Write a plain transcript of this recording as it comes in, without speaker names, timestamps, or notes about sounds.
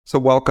So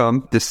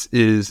welcome. This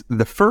is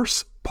the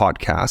first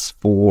podcast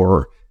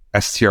for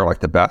STR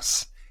Like the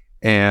Best.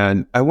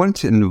 And I wanted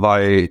to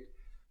invite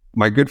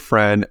my good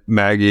friend,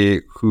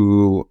 Maggie,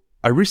 who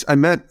I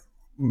met.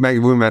 Maggie,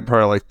 we met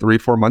probably like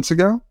 3-4 months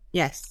ago.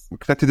 Yes. We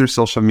connected through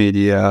social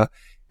media.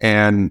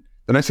 And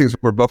the nice thing is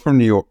we're both from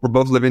New York. We're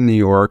both live in New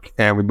York,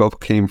 and we both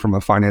came from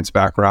a finance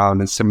background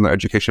and similar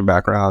education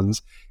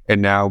backgrounds.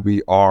 And now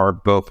we are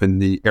both in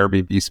the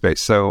Airbnb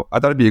space. So I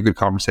thought it'd be a good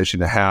conversation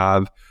to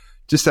have,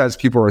 just as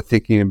people are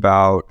thinking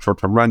about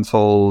short-term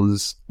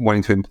rentals,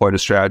 wanting to employ a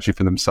strategy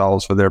for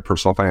themselves for their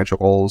personal financial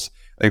goals.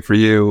 I think for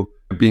you,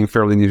 being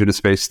fairly new to the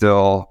space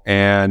still,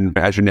 and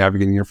as you're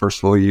navigating your first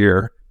full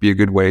year, be a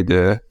good way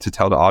to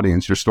tell the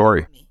audience your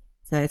story.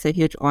 So it's a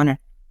huge honor.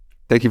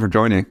 Thank you for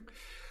joining.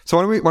 So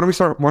why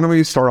don't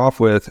we start off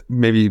with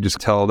maybe just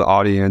tell the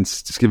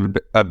audience, just give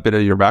a bit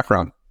of your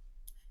background.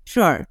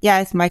 Sure. Yeah,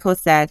 as Michael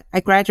said, I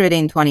graduated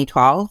in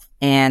 2012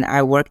 and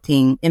I worked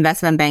in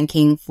investment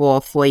banking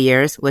for 4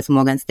 years with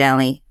Morgan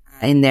Stanley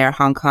in their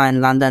Hong Kong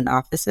and London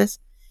offices.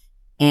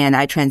 And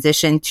I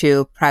transitioned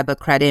to private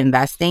credit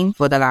investing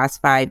for the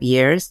last 5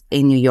 years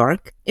in New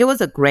York. It was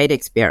a great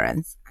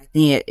experience. I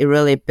think it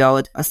really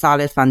built a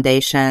solid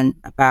foundation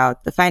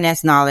about the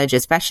finance knowledge,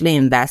 especially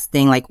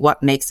investing, like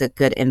what makes a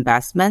good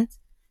investment.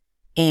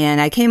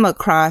 And I came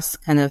across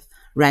kind of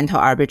rental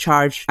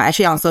arbitrage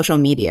actually on social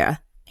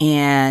media.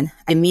 And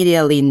I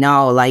immediately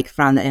know, like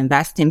from the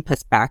investing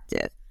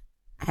perspective,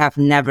 I have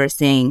never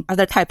seen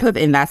other type of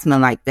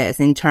investment like this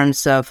in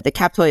terms of the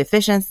capital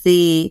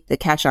efficiency, the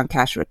cash on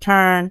cash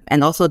return,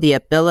 and also the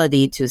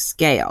ability to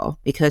scale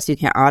because you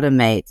can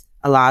automate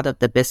a lot of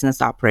the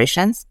business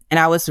operations. And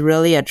I was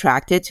really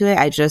attracted to it.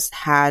 I just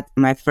had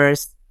my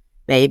first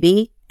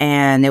baby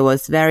and it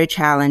was very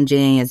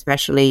challenging,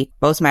 especially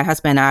both my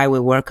husband and I,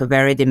 we work a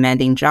very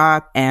demanding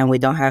job and we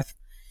don't have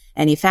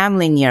any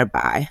family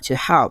nearby to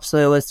help. So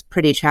it was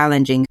pretty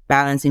challenging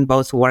balancing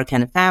both work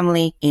and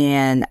family.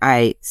 And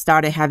I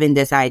started having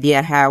this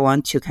idea how I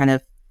want to kind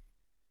of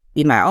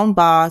be my own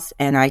boss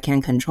and I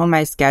can control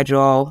my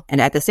schedule. And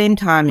at the same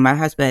time, my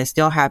husband is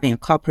still having a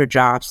corporate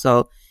job.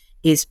 So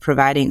he's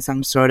providing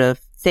some sort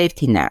of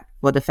safety net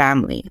for the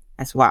family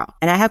as well.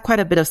 And I had quite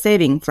a bit of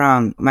saving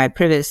from my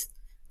previous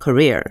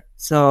career.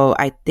 So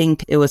I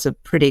think it was a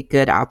pretty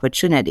good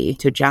opportunity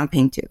to jump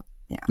into.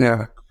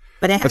 Yeah.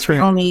 But it has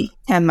only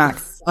 10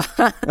 months.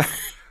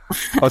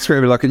 That's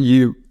great. Look at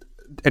you.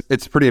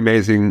 It's pretty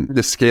amazing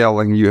the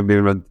scaling you have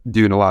been able to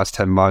do in the last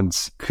 10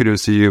 months.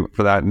 Kudos to you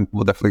for that. And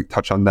we'll definitely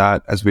touch on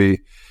that as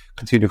we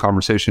continue the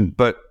conversation.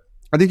 But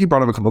I think you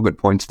brought up a couple of good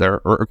points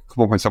there, or a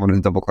couple of points I wanted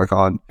to double click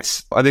on.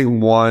 I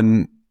think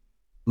one,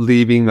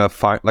 leaving a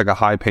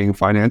high paying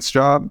finance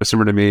job,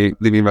 similar to me,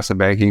 leaving investment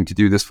banking to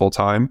do this full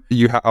time.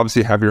 You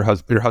obviously have your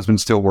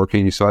husband still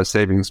working, you still have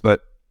savings,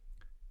 but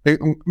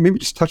maybe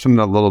just touch on it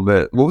a little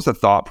bit. What was the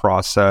thought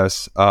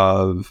process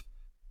of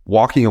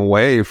walking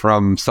away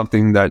from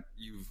something that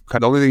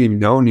the only thing you've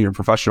known in your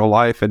professional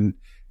life and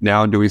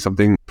now doing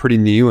something pretty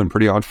new and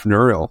pretty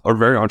entrepreneurial or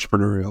very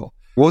entrepreneurial?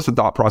 What was the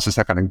thought process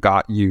that kind of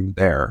got you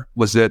there?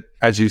 Was it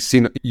as you've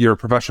seen you're a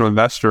professional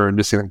investor and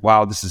just saying, like,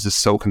 wow, this is just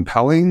so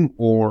compelling,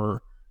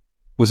 or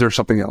was there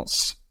something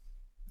else?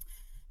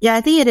 Yeah,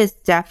 I think it is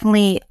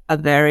definitely a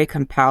very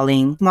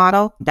compelling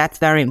model. That's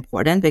very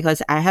important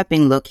because I have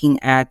been looking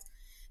at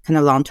kind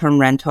of long-term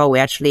rental. We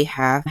actually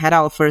have had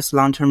our first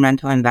long-term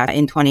rental investment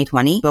in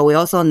 2020, but we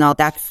also know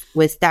that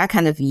with that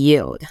kind of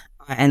yield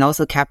and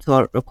also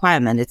capital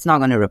requirement, it's not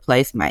going to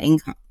replace my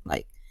income,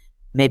 like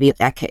maybe a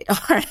decade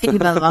or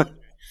even longer.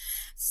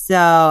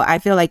 So I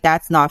feel like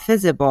that's not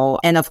feasible.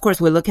 And of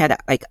course, we look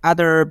at like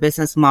other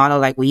business model,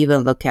 like we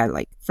even look at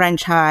like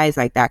franchise,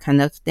 like that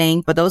kind of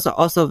thing. But those are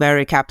also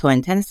very capital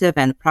intensive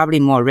and probably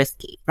more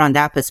risky from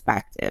that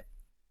perspective.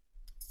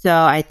 So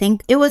I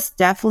think it was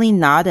definitely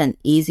not an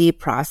easy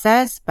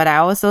process, but I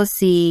also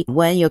see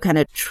when you're kind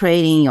of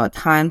trading your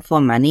time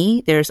for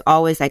money, there's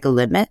always like a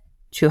limit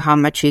to how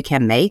much you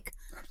can make.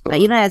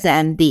 Like even as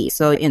an MD,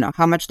 so,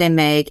 how much they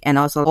make and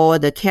also all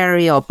the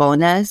carry or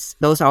bonus,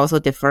 those are also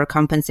deferred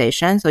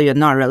compensation. So you're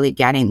not really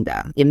getting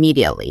them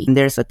immediately. And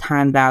there's a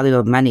time value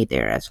of money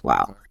there as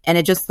well. And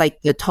it just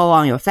like the toll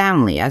on your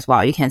family as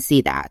well. You can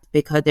see that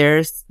because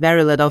there's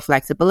very little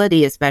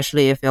flexibility,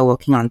 especially if you're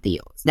working on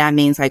deals. That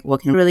means like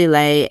working really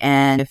late.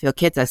 And if your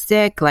kids are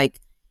sick, like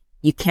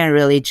you can't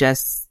really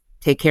just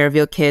take care of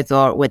your kids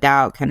or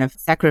without kind of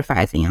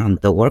sacrificing on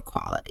the work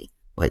quality.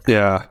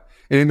 Yeah.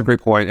 And a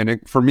great point. And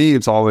for me,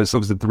 it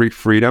was the 3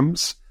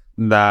 freedoms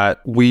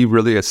that we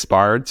really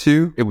aspired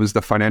to. It was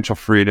the financial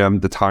freedom,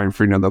 the time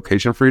freedom, and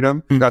location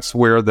freedom. Mm-hmm. That's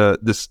where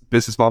this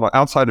business model,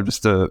 outside of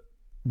just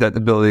that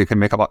ability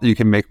you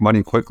can make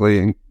money quickly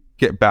and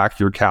get back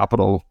your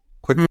capital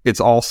quickly. Mm-hmm. It's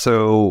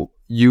also,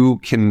 you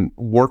can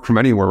work from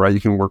anywhere, right? You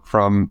can work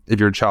from, if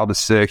your child is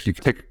sick, you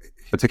can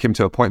take him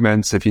to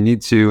appointments if you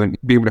need to, and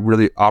be able to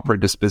really operate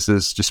this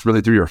business just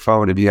really through your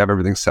phone if you have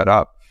everything set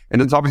up.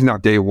 And it's obviously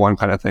not day one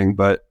kind of thing,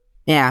 but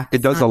yeah,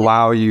 it does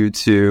allow you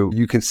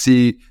can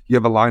see, you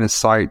have a line of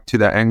sight to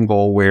that end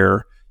goal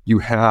where you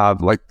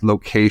have like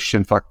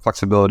location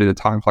flexibility, the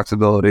time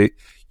flexibility.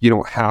 You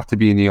don't have to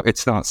be in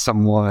it's not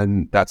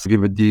someone that's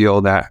give a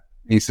deal that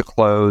needs to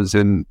close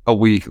in a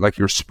week, like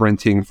you're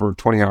sprinting for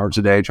 20 hours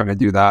a day trying to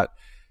do that.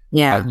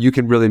 Yeah. You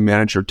can really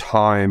manage your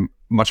time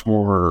much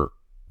more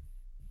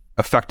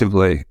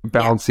effectively,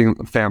 balancing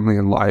family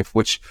and life,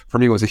 which for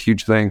me was a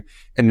huge thing.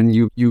 And then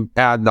you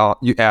add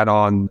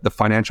on the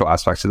financial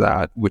aspects of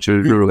that, which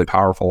is really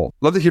powerful.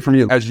 Love to hear from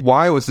you.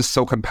 Why was this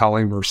so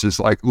compelling versus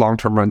like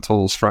long-term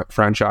rentals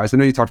franchise? I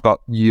know you talked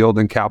about yield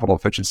and capital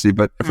efficiency,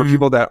 but for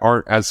people that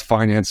aren't as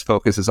finance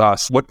focused as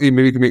us, what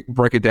maybe we can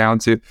break it down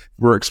to,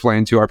 we're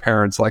explaining to our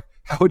parents, like,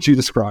 how would you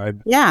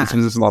describe this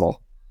business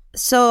model?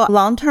 So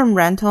long-term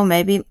rental,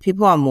 maybe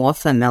people are more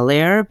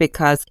familiar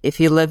because if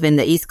you live in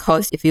the East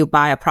Coast, if you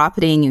buy a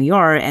property in New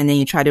York and then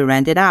you try to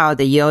rent it out,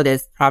 the yield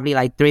is probably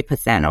like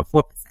 3%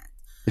 or 4%.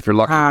 If you're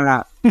lucky.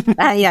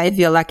 Yeah, if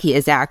you're lucky,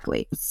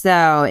 exactly.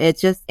 So it's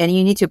just, and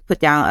you need to put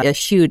down a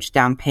huge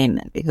down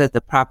payment because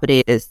the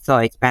property is so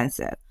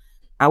expensive.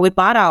 We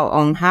bought our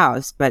own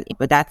house, but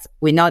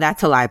we know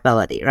that's a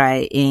liability,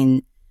 right?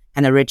 In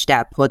kind of rich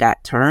dad, poor dad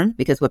term,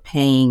 because we're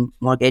paying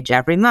mortgage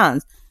every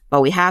month. But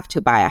we have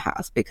to buy a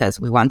house because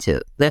we want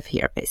to live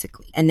here,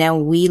 basically. And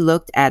then we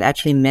looked at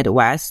actually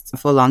Midwest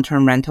for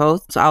long-term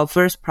rentals. So our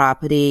first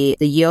property,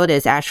 the yield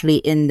is actually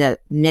in the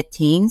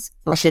mid-teens,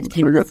 so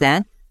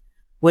 15%,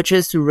 which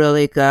is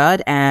really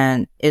good.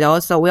 And we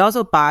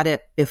also bought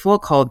it before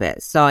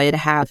COVID. So it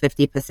had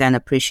 50%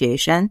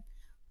 appreciation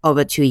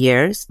over 2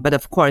 years. But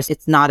of course,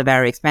 it's not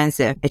very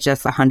expensive. It's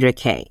just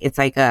 $100K. It's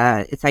like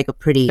a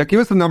pretty... Yeah,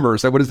 give us the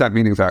numbers. What does that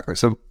mean exactly?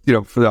 So,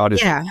 for the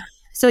audience. Yeah.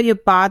 So you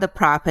bought the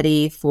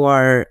property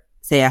for,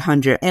 say,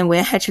 100, and we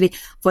actually,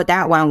 for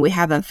that one, we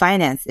haven't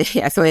financed it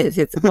yet. So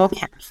it's full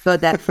cash. So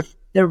that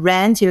the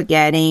rent you're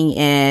getting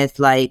is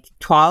like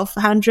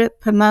 $1,200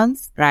 per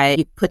month, right?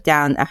 You put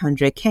down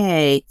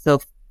 $100K.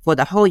 So for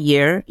the whole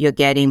year, you're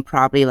getting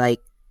probably like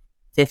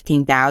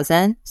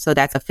 $15,000. So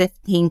that's a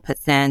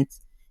 15%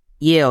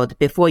 yield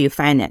before you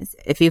finance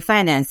it. If you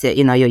finance it,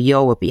 your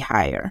yield will be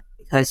higher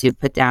because you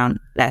put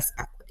down less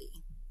equity.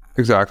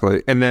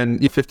 Exactly. And then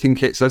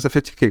 15K, so that's a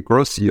 15K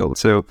gross yield.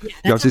 So you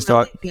obviously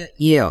still good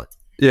yield.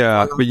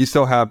 Yeah, but you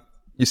still have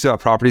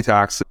property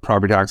tax.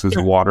 Property tax is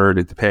water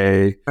to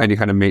pay, any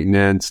kind of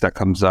maintenance that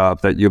comes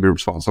up that you'll be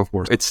responsible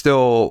for. It's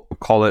still,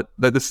 call it,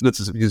 let's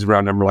use a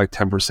round number, like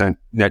 10%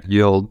 net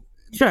yield.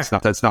 Sure.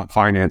 That's not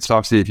finance. So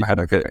obviously if you had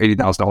like an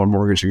 $80,000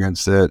 mortgage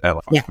against it at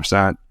like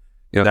 5%,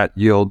 that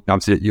yield,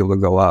 obviously that yield will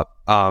go up.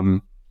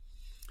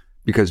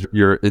 Because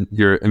your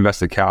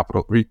invested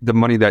capital, the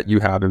money that you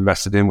have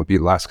invested in would be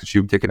less because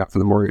you've taken out for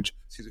the mortgage.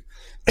 Excuse me.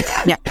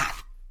 Yeah.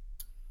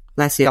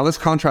 Bless you. Now let's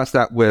contrast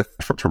that with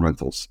short-term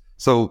rentals.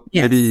 So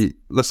maybe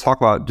let's talk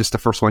about just the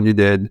first one you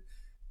did.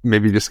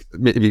 Maybe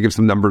give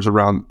some numbers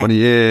around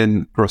money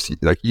in, gross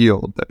like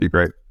yield. That'd be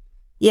great.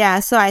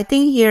 Yeah. So I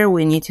think here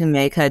we need to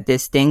make a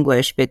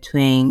distinguish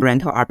between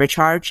rental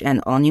arbitrage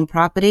and owning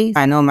property.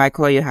 I know,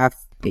 Michael, you have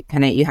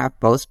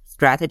both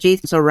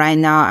strategies. So right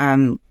now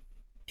I'm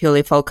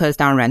purely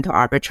focused on rental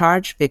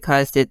arbitrage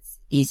because it's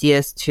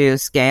easiest to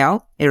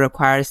scale. It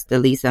requires the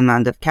least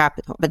amount of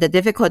capital. But the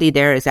difficulty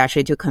there is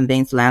actually to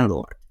convince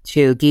landlord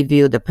to give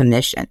you the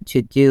permission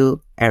to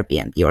do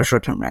Airbnb or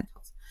short-term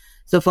rentals.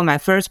 So for my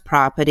first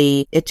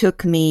property, it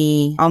took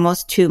me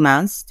almost 2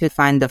 months to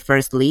find the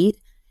first lead.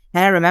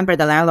 And I remember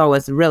the landlord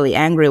was really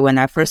angry when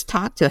I first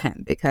talked to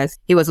him because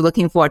he was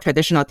looking for a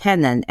traditional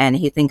tenant and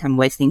he think I'm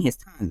wasting his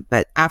time.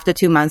 But after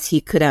 2 months, he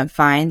couldn't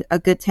find a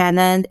good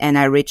tenant. And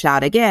I reached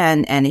out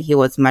again and he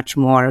was much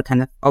more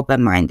kind of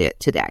open-minded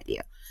to the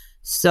idea.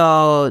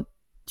 So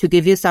to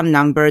give you some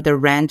number, the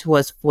rent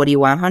was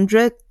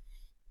 $4,100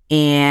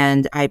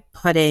 and I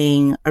put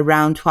in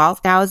around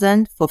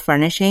 $12,000 for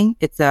furnishing.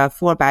 It's a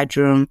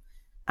 4-bedroom,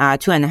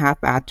 2.5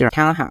 bathroom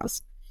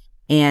townhouse.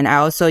 And I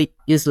also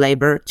use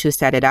labor to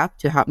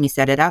help me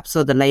set it up.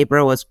 So the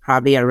labor was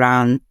probably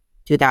around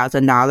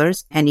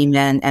 $2,000,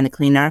 handyman and a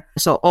cleaner.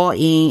 So all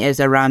in is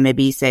around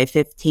maybe say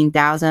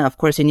 $15,000. Of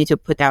course, you need to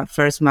put down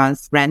first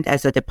month's rent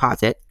as a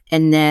deposit.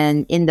 And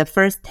then in the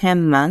first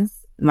 10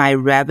 months, my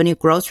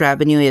gross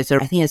revenue is, I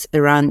think it's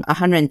around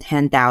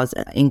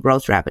 $110,000 in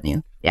gross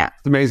revenue. Yeah.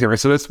 It's amazing, right?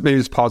 So let's maybe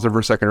just pause there for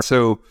a second.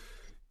 So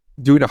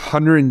doing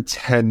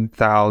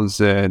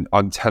 $110,000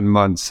 on 10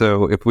 months.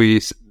 So if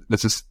we,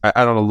 let's just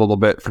add on a little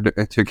bit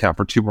to account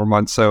for 2 more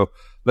months. So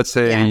let's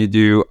say you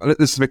do,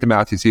 let's make the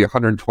math easy,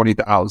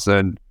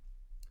 $120,000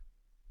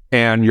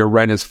 and your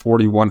rent is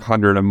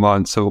 $4,100 a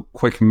month. So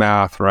quick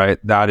math, right?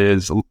 That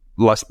is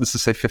less, let's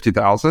just say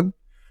 $50,000.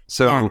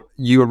 So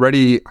you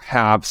already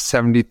have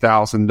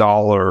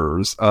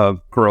 $70,000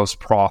 of gross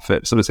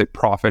profit. So to say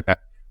profit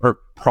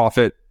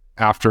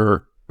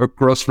after, or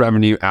gross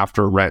revenue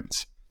after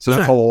rent. So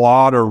that's a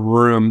lot of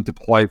room to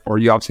play for.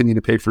 You obviously need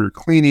to pay for your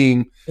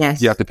cleaning. Yes.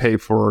 You have to pay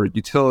for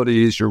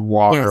utilities, your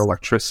water,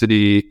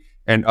 electricity,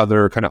 and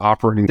other kind of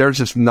operating. There's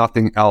just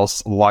nothing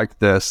else like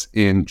this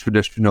in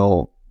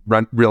traditional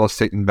real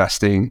estate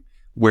investing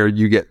where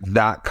you get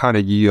that kind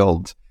of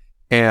yield.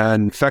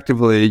 And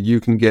effectively, you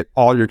can get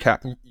all your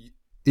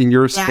in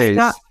your Yeah,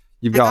 space,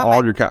 you've got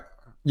all your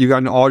you've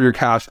gotten all your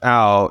cash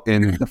out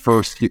in the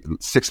first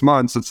 6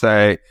 months, let's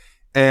say,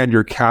 and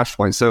your cash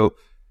flowing. So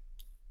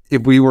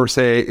if we were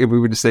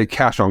to say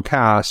cash on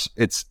cash,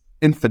 it's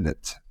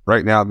infinite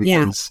right now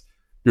because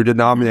your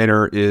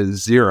denominator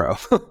is zero.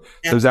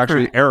 There's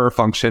actually an error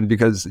function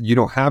because you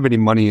don't have any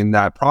money in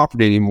that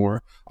property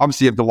anymore.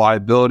 Obviously, you have the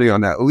liability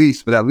on that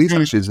lease, but that lease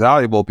actually is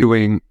valuable,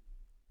 doing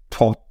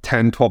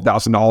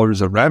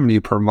 $12,000 of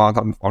revenue per month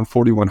on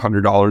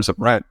 $4,100 of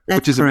rent,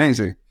 which is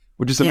amazing.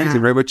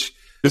 Right? Which,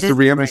 just to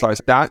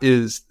reemphasize, that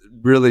is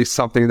really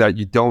something that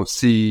you don't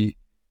see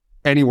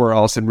anywhere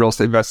else in real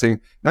estate investing.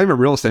 Not even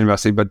real estate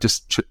investing, but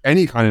just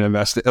any kind of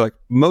investing, like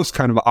most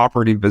kind of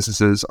operating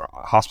businesses or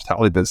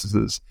hospitality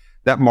businesses.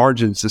 That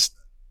margin is just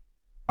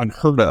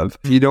unheard of.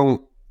 If you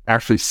don't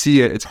actually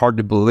see it, it's hard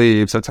to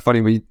believe. So it's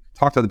funny when you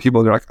talk to other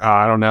people, they're like,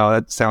 I don't know,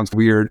 that sounds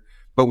weird.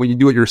 But when you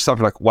do it yourself,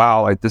 you're like,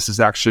 wow, like this is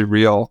actually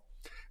real.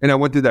 And I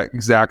went through that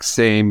exact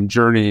same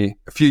journey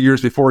a few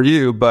years before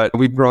you, but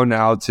we've grown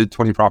now to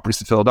 20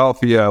 properties in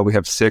Philadelphia. We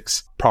have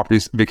 6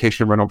 properties,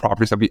 vacation rental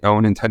properties that we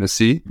own in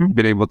Tennessee.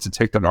 Been able to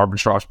take that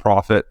arbitrage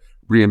profit,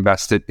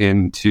 reinvest it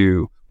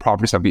into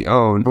properties that we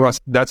own. For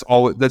us, that's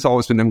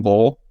always been the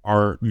goal.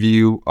 Our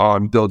view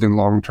on building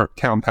long-term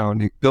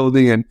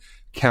building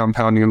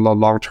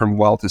long-term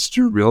wealth is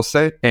through real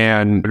estate.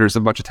 And there's a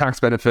bunch of tax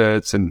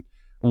benefits. And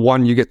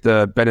one, you get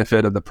the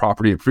benefit of the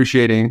property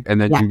appreciating,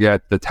 and then you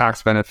get the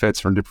tax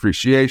benefits from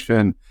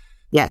depreciation.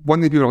 Yeah.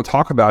 One thing people don't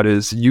talk about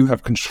is you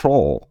have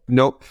control.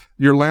 No,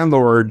 your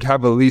landlord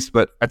have a lease,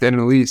 but at the end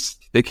of the lease,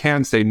 they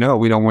can say, no,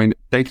 we don't want,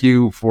 thank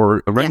you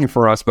for renting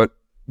for us, but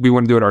we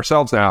want to do it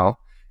ourselves now.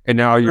 And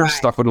now you're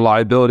stuck with a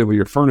liability with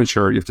your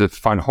furniture. You have to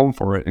find a home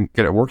for it and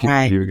get it working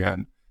for you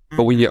again.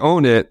 But when you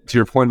own it, to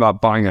your point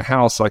about buying a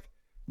house, like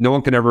no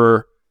one can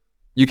ever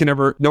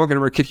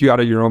kick you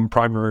out of your own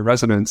primary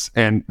residence.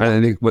 And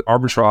I think with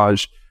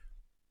arbitrage,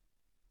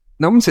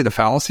 I wouldn't say the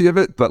fallacy of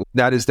it, but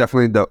that is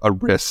definitely a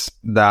risk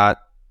that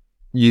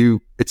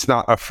it's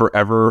not a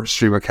forever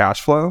stream of cash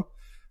flow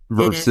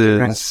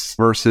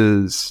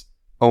versus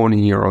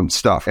owning your own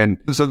stuff. And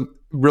so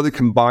really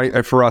combining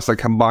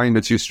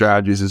the two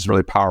strategies is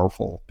really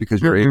powerful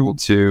because you're able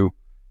to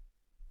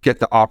get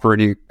the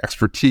operating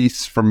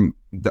expertise from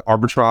the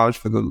arbitrage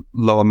for the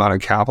low amount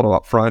of capital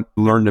up front,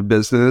 learn the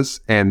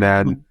business, and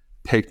then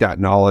take that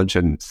knowledge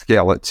and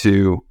scale it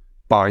to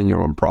buying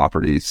your own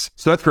properties.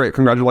 So that's great.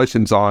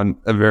 Congratulations on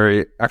a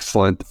very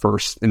excellent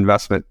first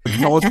investment.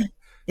 Tell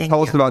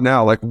us about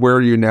now, like where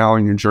are you now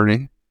in your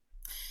journey?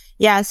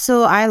 Yeah,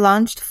 so I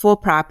launched 4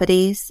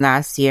 properties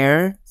last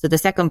year. So the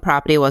second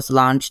property was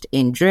launched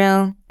in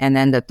June, and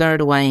then the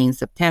third one in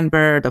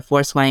September, the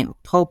fourth one in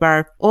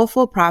October. All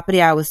 4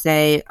 property, I would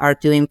say, are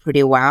doing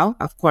pretty well.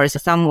 Of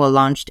course, some were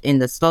launched in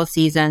the slow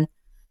season,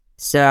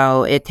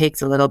 so it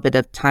takes a little bit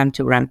of time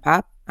to ramp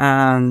up.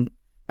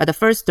 But the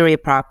first 3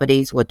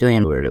 properties were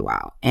doing really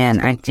well.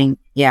 And I think,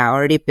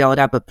 already built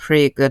up a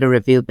pretty good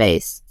review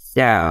base.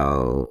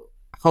 So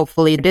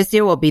hopefully this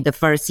year will be the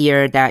first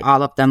year that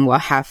all of them will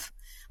have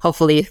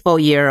hopefully a full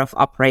year of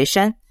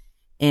operation,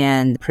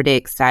 and pretty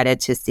excited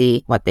to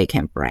see what they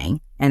can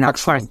bring. And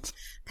of course,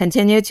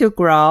 continue to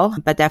grow,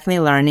 but definitely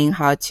learn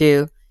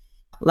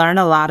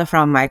a lot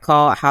from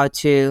Michael, how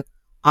to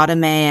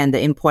automate. And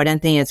the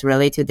important thing is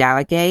really to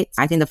delegate.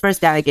 I think the first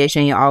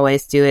delegation you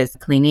always do is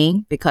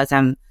cleaning, because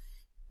I'm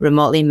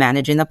remotely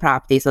managing the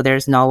property. So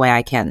there's no way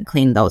I can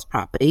clean those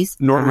properties.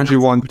 Nor would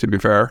you want to, be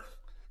fair.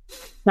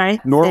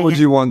 Sorry? Nor would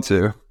you want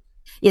to.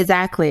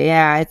 Exactly.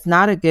 Yeah. It's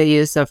not a good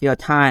use of your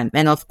time.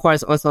 And of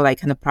course, also like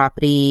kind of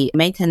property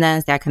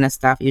maintenance, that kind of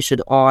stuff, you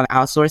should all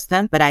outsource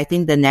them. But I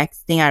think the next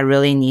thing I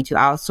really need to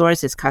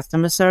outsource is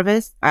customer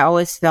service. I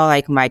always feel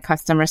like my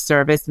customer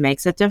service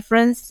makes a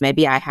difference.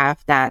 Maybe I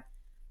have that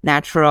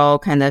natural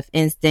kind of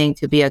instinct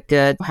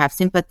to have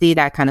sympathy,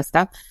 that kind of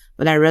stuff.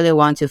 But I really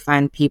want to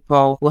find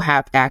people who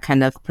have that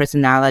kind of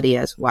personality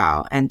as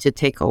well, and to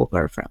take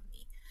over from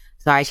me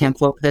so I can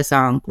focus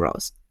on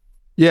growth.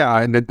 Yeah,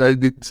 and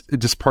it's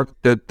just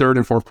the third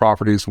and fourth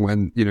properties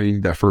when you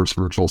need that first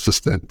virtual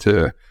assistant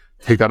to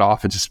take that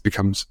off. It just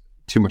becomes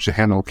too much to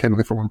handle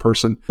for one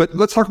person. But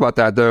let's talk about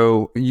that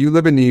though. You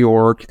live in New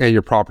York, and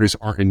your properties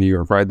aren't in New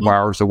York, right? 2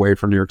 hours away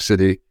from New York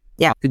City.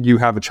 Yeah, you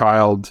have a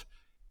child.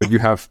 You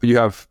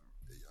have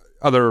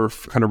other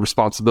kind of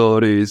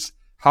responsibilities.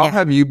 How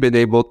have you been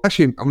able?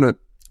 Actually, I'm going to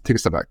take a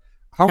step back.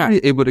 How are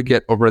you able to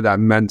get over that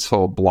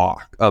mental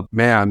block of,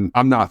 man,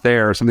 I'm not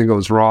there, something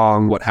goes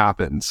wrong, what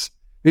happens?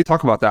 Can you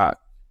talk about that?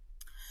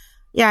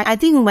 Yeah, I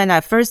think when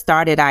I first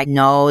started, I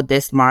know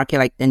this market,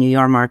 like the New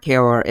York market,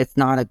 or it's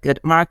not a good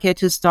market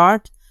to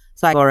start.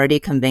 So I already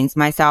convinced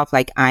myself,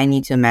 like, I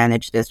need to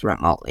manage this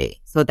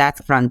remotely. So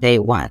that's from day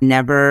one.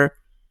 Never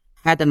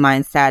had the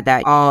mindset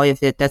that,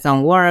 if it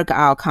doesn't work,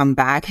 I'll come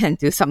back and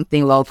do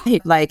something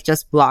locally, like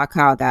just block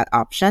out that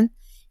option.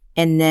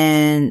 And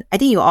then I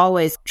think you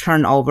always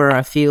turn over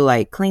a few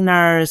like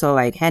cleaners or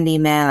like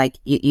handyman. Like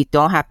you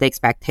don't have the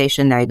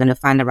expectation that you're going to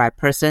find the right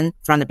person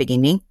from the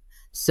beginning.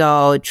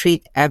 So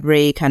treat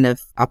every kind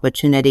of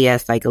opportunity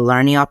as like a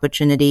learning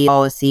opportunity.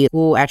 Always see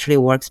who actually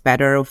works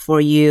better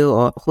for you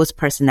or whose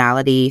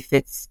personality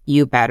fits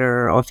you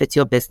better or fits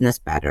your business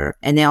better.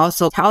 And then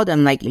also tell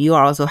them like you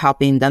are also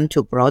helping them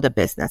to grow the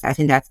business. I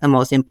think that's the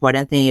most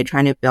important thing. You're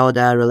trying to build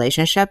a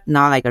relationship,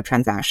 not like a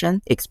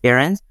transaction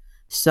experience.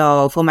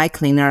 So for my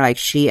cleaner, like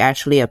she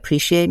actually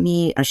appreciate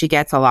me and she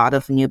gets a lot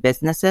of new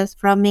businesses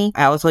from me.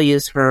 I also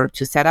use her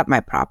to set up my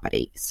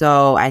property.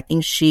 So I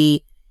think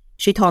she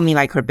told me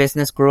like her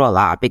business grew a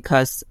lot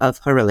because of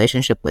her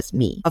relationship with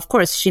me. Of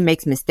course, she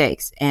makes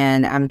mistakes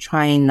and I'm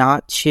trying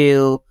not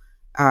to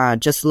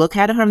just look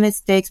at her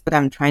mistakes, but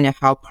I'm trying to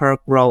help her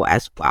grow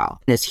as well.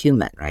 As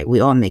human, right?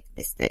 We all make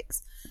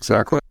mistakes.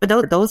 Exactly.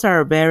 But those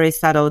are very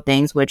subtle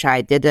things which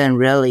I didn't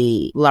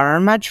really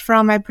learn much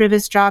from my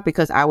previous job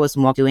because I was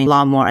more doing a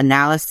lot more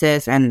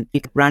analysis and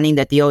running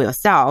the deal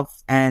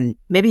yourself. And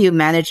maybe you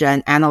manage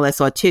an analyst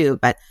or two,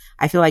 but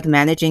I feel like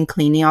managing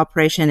cleaning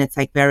operation, it's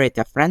like very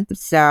different.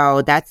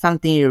 So that's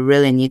something you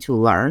really need to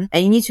learn.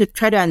 And you need to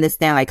try to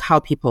understand like how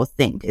people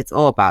think. It's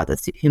all about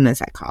the human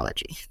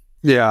psychology.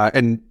 Yeah,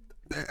 and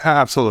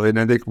absolutely. And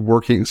I think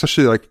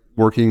especially like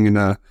working in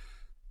a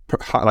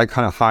like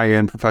kind of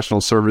high-end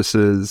professional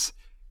services,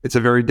 it's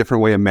a very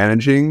different way of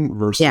managing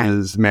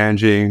versus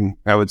managing,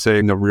 I would say,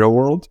 in the real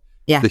world.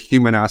 Yeah. The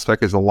human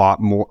aspect is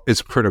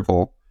is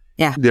critical.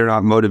 Yeah. They're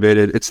not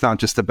motivated. It's not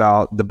just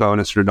about the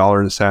bonus or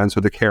dollar and cents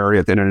or the carry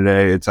at the end of the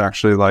day. It's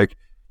actually like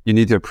you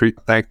need to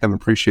thank them,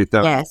 appreciate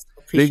them. Yes.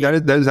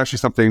 That is actually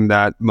something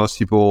that most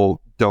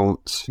people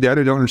they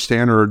either don't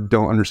understand or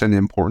don't understand the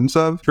importance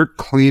of. Your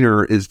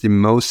cleaner is the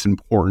most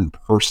important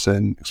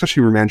person,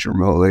 especially if you're managing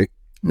remotely.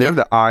 They have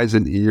the eyes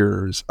and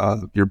ears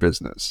of your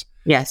business.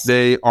 Yes.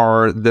 They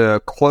are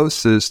the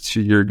closest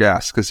to your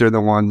guests because they're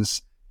the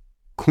ones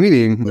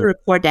cleaning.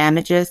 Report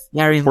damages,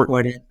 very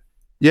important.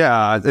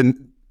 Yeah.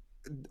 And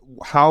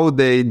how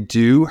they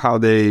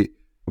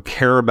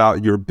care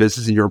about your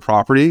business and your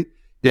property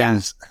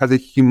has a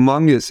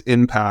humongous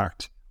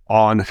impact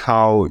on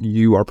how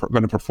you are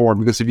going to perform.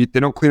 Because if they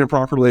don't clean it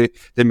properly,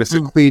 they miss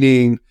a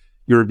cleaning,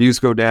 your reviews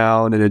go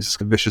down, and it's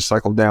just a vicious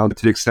cycle down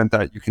to the extent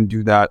that you can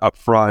do that up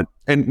front.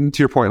 And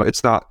to your point,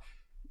 it's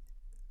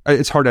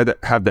hard to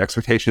have the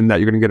expectation that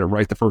you're going to get it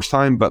right the first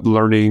time, but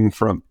learning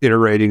from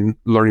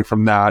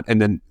that,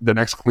 and then the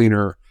next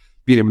cleaner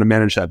being able to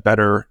manage that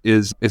better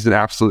is an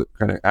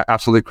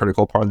absolutely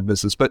critical part of the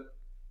business. But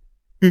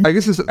I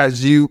guess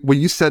when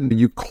you said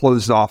you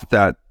closed off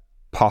that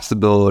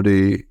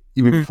possibility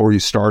even before you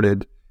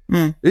started,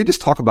 you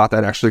just talk about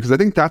that actually, because I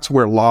think that's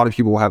where a lot of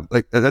people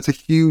that's a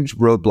huge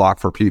roadblock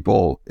for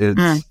people.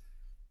 It's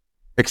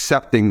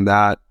accepting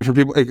that for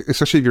people,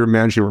 especially if you're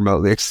managing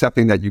remotely,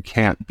 accepting that you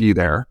can't be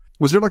there.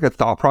 Was there like a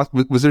thought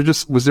process?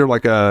 Was there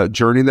like a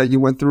journey that you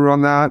went through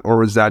on that? Or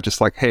was that just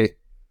like, hey,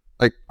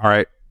 like, all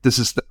right,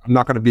 I'm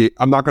not going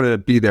to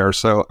be there.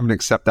 So I'm going to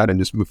accept that and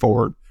just move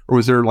forward. Or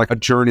was there like a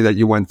journey that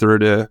you went through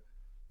to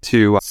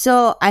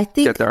So I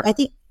think, get there? I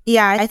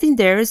think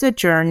there is a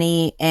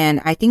journey. And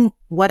I think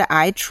what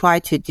I try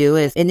to do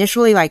is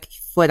initially, like,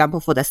 for example,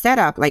 for the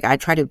setup, like I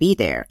try to be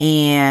there.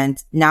 And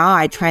now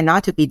I try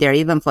not to be there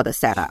even for the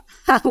setup,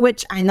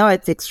 which I know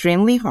it's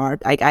extremely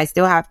hard. Like I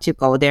still have to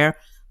go there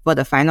for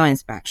the final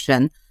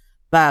inspection.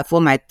 But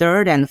for my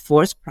third and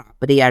fourth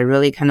property, I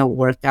really kind of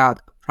worked out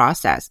a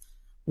process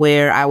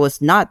where I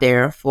was not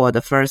there for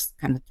the first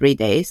kind of 3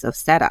 days of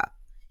setup.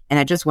 And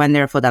I just went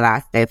there for the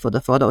last day for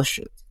the photo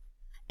shoot.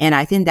 And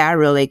I think that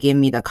really gave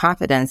me the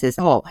confidence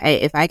hey,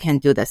 if I can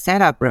do the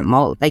setup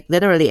remote, like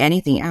literally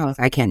anything else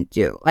I can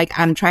do. Like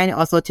I'm trying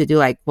also to do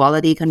like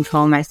quality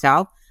control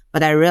myself,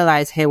 but I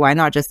realized, hey, why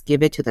not just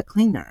give it to the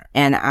cleaner?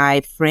 And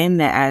I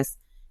frame it as,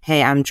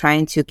 hey, I'm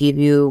trying to give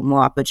you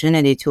more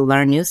opportunity to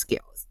learn new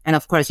skills. And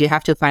of course, you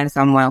have to find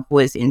someone who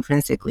is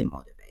intrinsically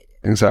motivated.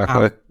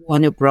 Exactly.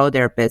 Want to grow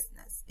their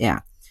business. Yeah.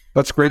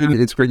 That's great.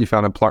 It's great you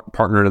found a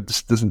partner that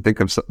just doesn't think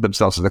of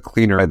themselves as a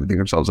cleaner. They think of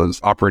themselves as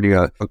operating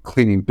a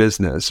cleaning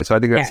business. So I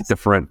think that's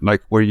different.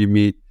 Like where you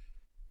meet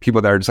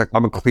people that are just like,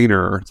 I'm a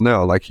cleaner.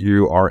 No, like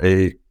you are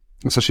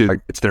especially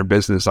like it's their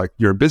business. Like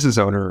you're a business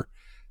owner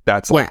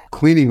that's like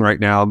cleaning right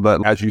now.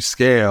 But as you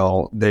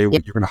scale, you're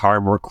going to hire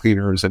more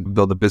cleaners and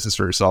build a business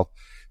for yourself.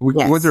 We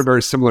went through a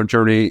very similar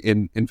journey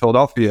in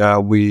Philadelphia.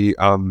 We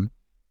found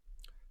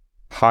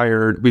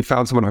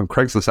someone on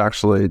Craigslist,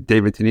 actually,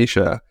 David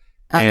Tanisha.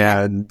 Okay.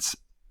 And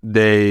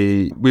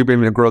we've been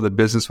able to grow the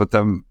business with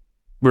them.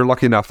 We were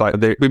lucky enough that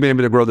we've been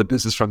able to grow the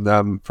business from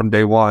them from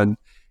day one.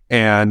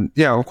 And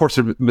of course,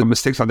 there were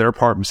mistakes on their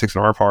part, mistakes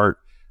on our part.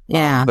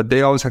 Yeah. But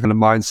they always have a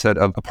mindset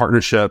of a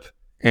partnership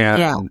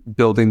and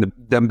building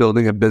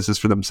a business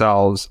for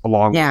themselves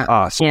along with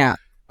us. Yeah.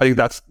 I think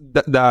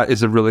that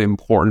is a really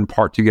important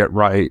part to get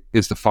right,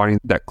 is to find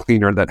that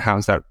cleaner that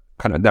has that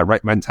kind of that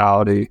right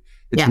mentality.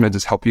 It's going to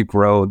just help you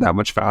grow that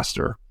much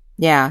faster.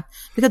 Yeah.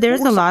 Because there's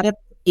a lot of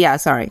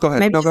sorry. Go ahead.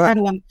 Maybe go ahead.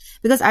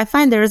 Because I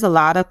find there's a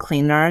lot of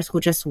cleaners who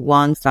just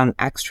want some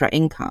extra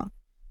income.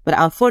 But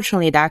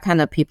unfortunately, that kind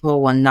of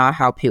people will not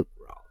help you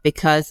grow.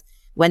 Because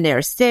when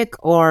they're sick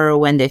or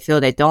when they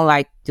feel they don't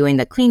like doing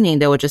the cleaning,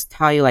 they will just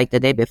tell you like the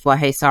day before,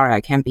 hey, sorry,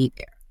 I can't be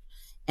there.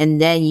 And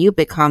then you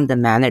become the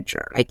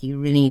manager. Like you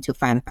really need to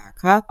find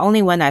backup.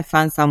 Only when I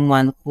found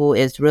someone who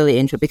is really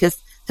into,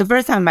 because the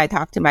first time I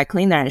talked to my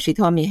cleaner and she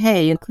told me,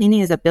 hey, cleaning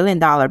is $1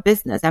 billion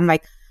business. I'm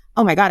like,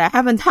 oh my God, I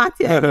haven't talked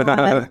to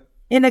anyone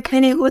in the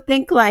cleaning who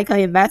think like an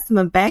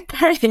investment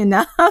banker,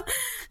 that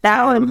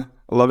one.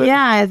 I love it.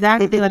 Yeah,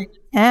 exactly like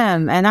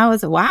him. And I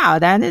was, wow,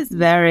 that is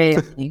very,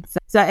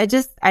 so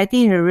I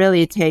think it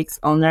really takes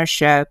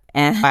ownership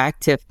and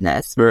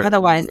activeness.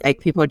 Otherwise, like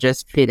people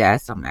just treat it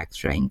as some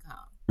extra income.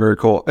 Very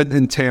cool.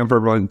 And TAM for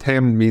everyone,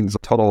 TAM means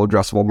total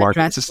addressable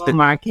market.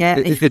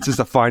 It's just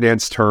a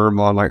finance term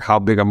on like how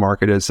big a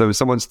market is. So if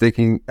someone's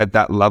thinking at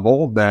that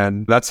level,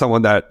 then that's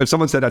someone that, if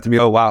someone said that to me,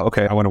 oh, wow,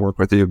 okay, I want to work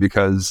with you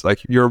because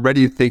like you're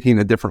already thinking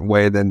a different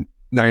way than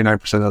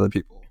 99% of other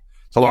people.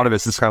 So a lot of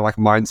it's just kind of like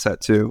mindset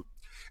too.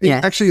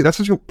 Yeah. Actually, that's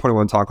a point I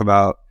want to talk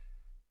about.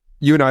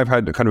 You and I have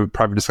had kind of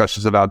private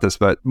discussions about this,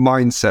 but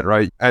mindset,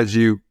 right? As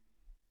you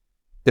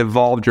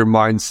evolved your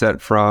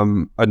mindset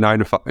from a 9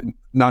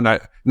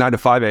 to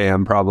 5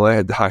 a.m. probably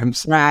at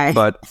times, right?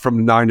 But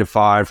from 9 to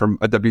 5, from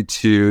a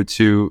W-2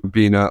 to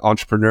being an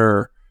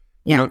entrepreneur,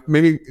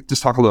 maybe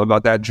just talk a little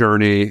about that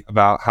journey,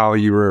 about how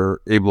you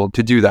were able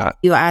to do that.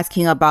 You're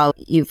asking about,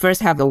 you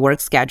first have the work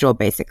schedule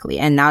basically,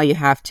 and now you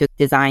have to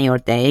design your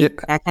day,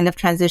 that kind of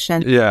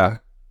transition. Yeah.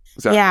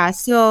 Exactly. Yeah,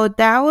 so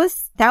that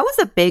was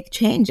a big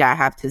change, I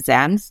have to say.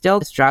 I'm still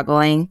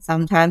struggling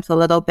sometimes a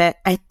little bit.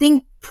 I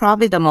think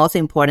probably the most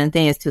important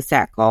thing is to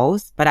set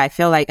goals, but I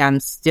feel like I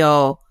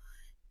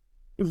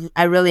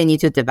really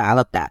need to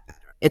develop that better.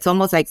 It's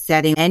almost like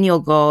setting annual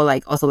goal,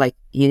 like also like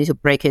you need to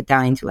break it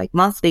down into like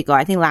monthly goal.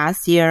 I think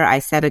last year I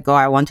set a goal,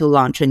 I want to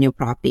launch a new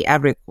property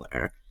every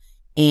quarter,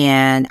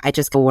 and I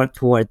just work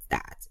towards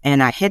that.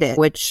 And I hit it,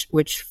 which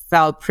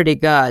felt pretty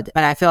good.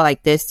 But I feel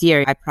like this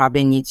year I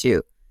probably need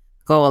to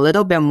go a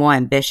little bit more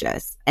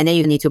ambitious. And then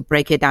you need to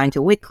break it down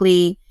to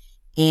weekly,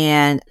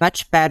 and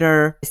much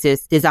better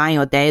is design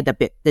your day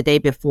the day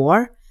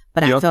before.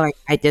 But I feel like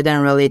I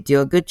didn't really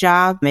do a good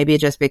job. Maybe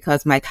just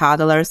because my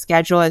toddler's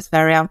schedule is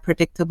very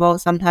unpredictable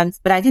sometimes.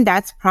 But I think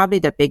that's probably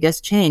the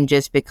biggest change,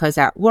 is because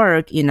at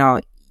work,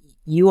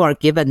 you are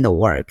given the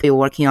work. You're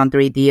working on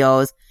 3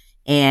 deals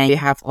and you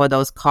have all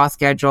those cost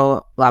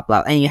schedule, blah,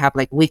 blah. And you have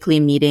like weekly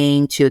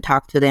meeting to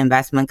talk to the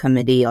investment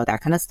committee or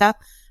that kind of stuff.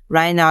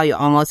 Right now, you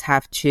almost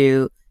have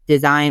to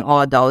design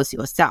all those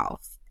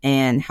yourself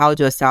and hold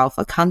yourself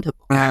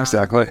accountable.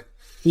 Exactly.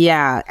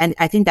 Yeah. And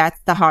I think that's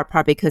the hard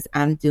part, because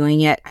I'm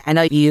doing it. I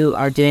know you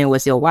are doing it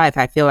with your wife.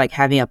 I feel like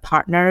having a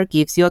partner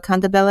gives you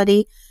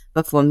accountability.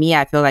 But for me,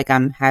 I feel like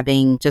I'm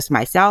having just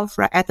myself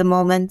right at the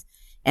moment.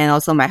 And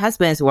also my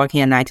husband is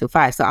working a 9 to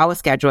 5. So our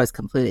schedule is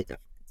completely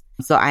different.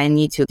 So I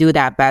need to do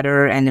that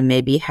better, and then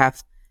maybe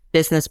have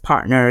business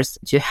partners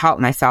to help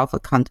myself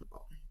accountable.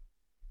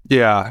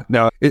 Yeah,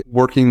 no,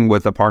 working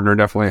with a partner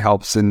definitely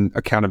helps in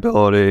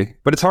accountability,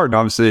 but it's hard.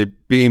 Obviously,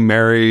 being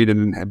married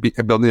and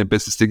building a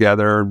business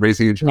together and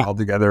raising a child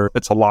together,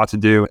 it's a lot to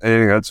do. And I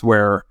think that's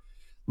where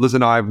Liz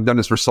and I have done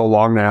this for so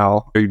long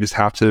now. You just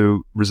have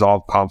to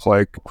resolve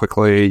conflict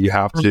quickly. You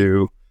have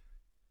to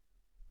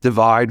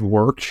divide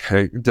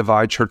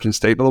church and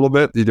state a little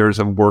bit. There's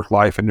a work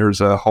life and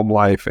there's a home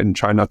life, and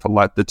try not to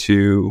let the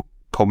two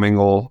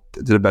commingle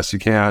to the best you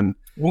can.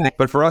 Right.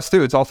 But for us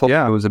too, it's also,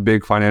 it was a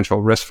big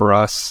financial risk for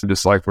us.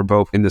 Just like we're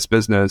both in this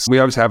business, we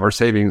always have our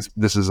savings.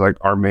 This is like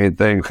our main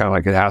thing, kind of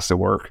like it has to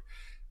work.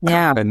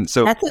 Yeah. And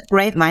so that's a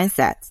great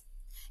mindset.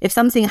 If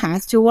something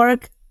has to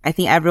work, I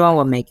think everyone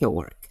will make it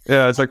work.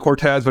 Yeah, it's like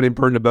Cortez when he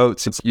burned the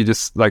boats. You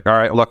just like, all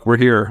right, look, we're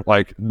here.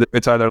 Like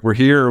it's either we're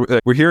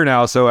here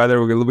now. So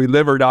either we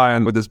live or die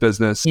with this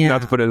business. Yeah.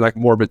 Not to put it in like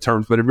morbid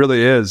terms, but it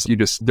really is.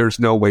 There's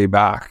no way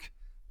back.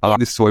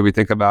 This is the way we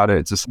think about it.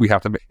 It's just, we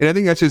have to, and I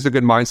think that's just a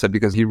good mindset,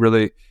 because it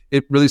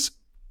really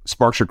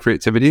sparks your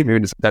creativity.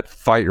 Maybe it's that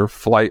fight or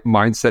flight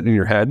mindset in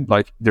your head.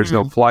 Like there's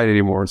no flight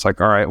anymore. It's like,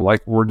 all right,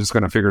 like we're just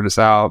going to figure this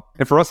out.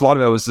 And for us, a lot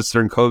of it was just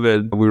during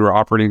COVID. We were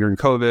operating during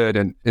COVID,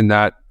 and in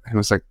that, it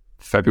was like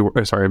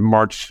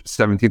March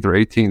 17th or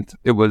 18th.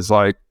 It was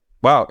like,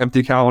 wow,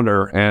 empty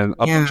calendar and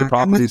a bunch of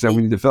properties that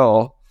we need to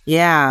fill.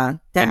 Yeah,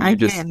 I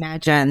can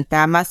imagine.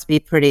 That must be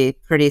pretty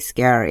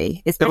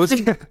scary.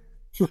 Especially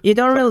you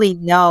don't really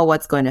know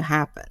what's going to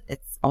happen.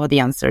 It's all the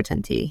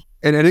uncertainty.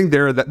 And I think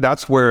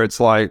that's where it's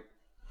like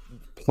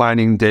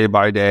planning day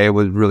by day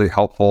was really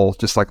helpful.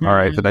 Just like, all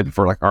right, the night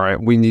before, like, all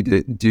right, we need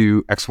to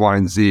do X, Y,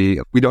 and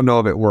Z. We don't know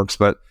if it works,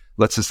 but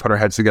let's just put our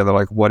heads together.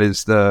 Like, what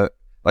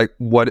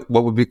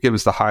would give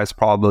us the highest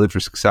probability for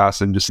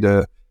success, and just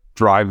to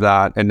drive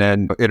that and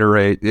then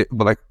iterate it,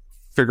 but like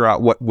figure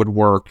out what would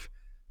work.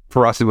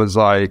 For us, it was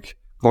like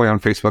going on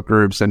Facebook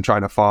groups and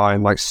trying to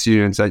find like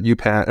students at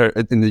UPenn or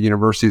in the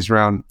universities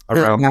around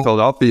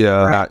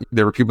Philadelphia. Right.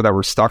 There were people that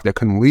were stuck that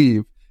couldn't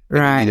leave,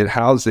 and needed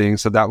housing.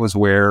 So that was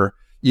where,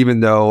 even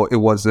though it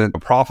wasn't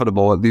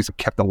profitable, at least it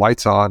kept the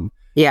lights on.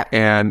 Yeah.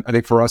 And I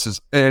think for us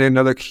and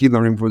another key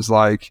learning was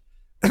like,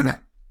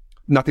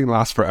 nothing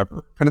lasts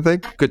forever kind of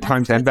thing. Good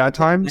times and bad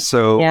times.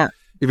 So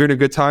if you're in a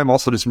good time,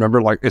 also just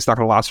remember like it's not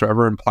going to last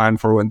forever, and plan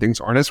for when things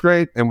aren't as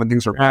great. And when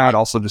things are bad,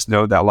 also just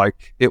know that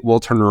like it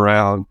will turn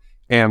around.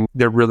 And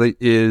there really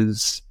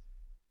is,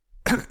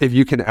 if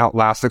you can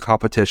outlast the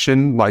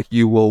competition, like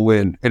you will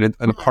win. And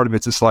part of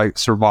it's just like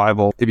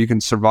survival. If you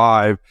can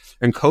survive,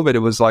 and COVID,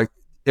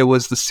 it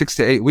was the 6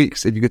 to 8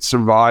 weeks. If you could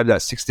survive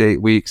that 6 to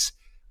 8 weeks,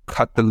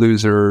 cut the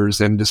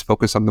losers and just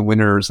focus on the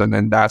winners. And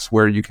then that's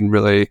where you can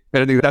really,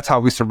 and I think that's how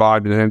we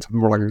survived. And it's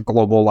more like a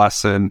global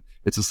lesson.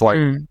 It's just like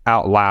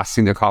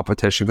outlasting the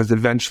competition, because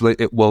eventually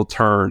it will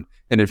turn.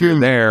 And if you're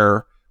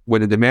there,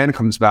 when the demand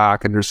comes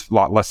back and there's a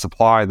lot less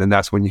supply, then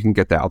that's when you can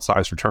get the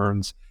outsized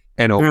returns.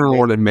 And it'll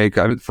more than make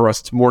up for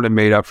us. It's more than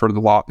made up for the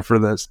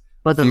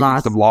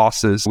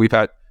losses. We've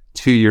had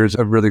 2 years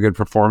of really good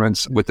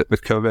performance with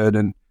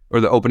COVID or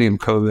the opening of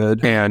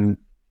COVID. And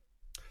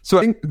so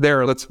I think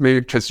let's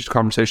maybe just this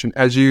conversation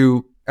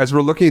as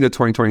we're looking into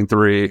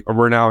 2023, or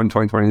we're now in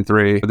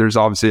 2023, there's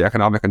obviously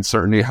economic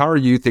uncertainty. How are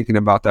you thinking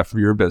about that for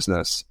your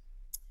business?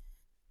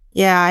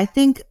 Yeah, I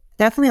think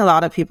definitely a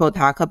lot of people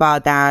talk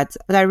about that,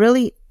 but I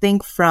really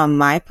think from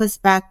my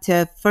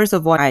perspective, first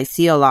of all, I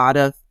see a lot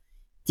of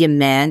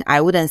demand.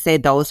 I wouldn't say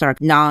those are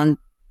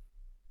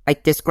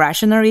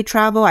discretionary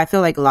travel. I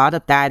feel like a lot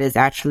of that is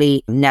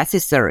actually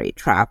necessary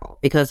travel,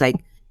 because like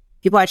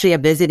people actually are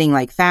visiting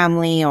like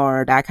family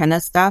or that kind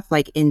of stuff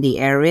like in the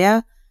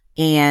area.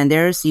 And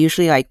there's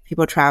usually like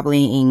people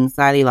traveling in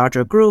slightly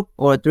larger group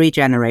or 3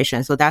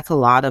 generations. So that's a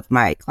lot of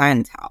my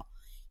clientele.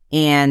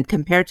 And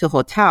compared to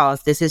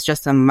hotels, this is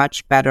just a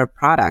much better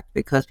product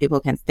because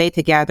people can stay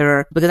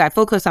together. Because I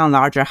focus on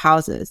larger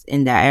houses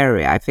in that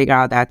area, I figure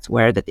out that's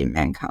where the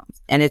demand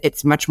comes. And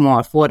it's much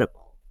more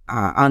affordable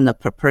on a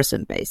per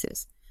person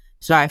basis.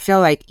 So I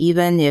feel like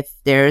even if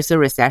there's a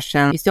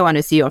recession, you still want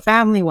to see your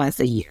family once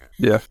a year.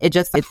 Yeah.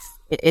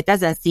 It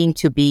doesn't seem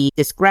to be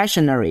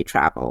discretionary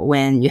travel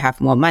when you have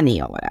more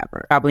money or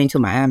whatever. Traveling to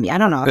Miami, I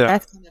don't know. Yeah.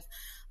 That's kind of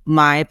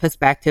my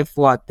perspective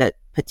for the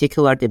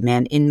particular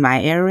demand in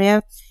my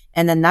area.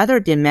 And another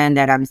demand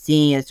that I'm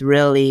seeing is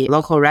really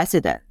local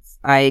residents.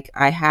 Like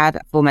I had,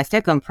 for my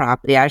second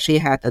property, I actually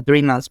had a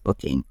 3 months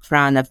booking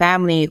from a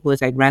family who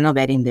was like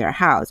renovating their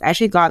house. I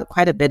actually got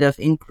quite a bit of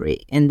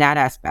inquiry in that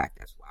aspect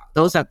as well.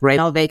 Those are great.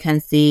 No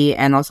vacancy,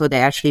 and also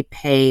they actually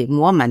pay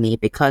more money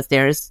because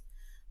there's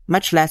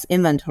much less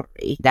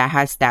inventory that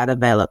has that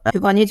available.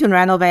 People need to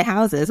renovate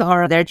houses,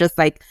 or they're just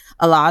like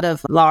a lot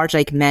of large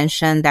like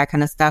mansion, that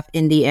kind of stuff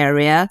in the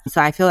area.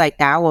 So I feel like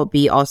that will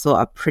be also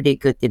a pretty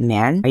good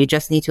demand. You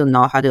just need to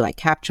know how to like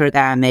capture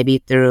that, maybe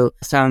through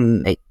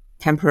some like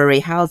temporary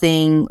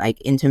housing, like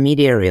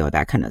intermediary or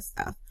that kind of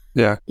stuff.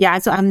 Yeah. Yeah.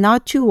 So I'm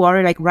not too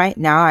worried. Like right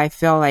now, I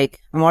feel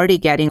like I'm already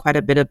getting quite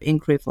a bit of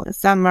inquiry for the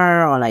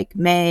summer or like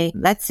May.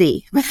 Let's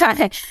see. But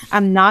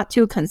I'm not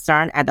too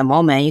concerned at the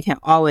moment. You can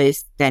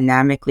always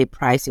dynamically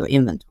price your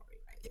inventory.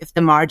 If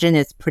the margin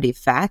is pretty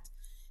fat,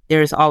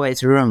 there's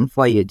always room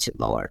for you to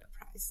lower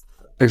the price.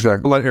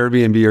 Exactly. Let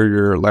Airbnb or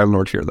your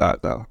landlord hear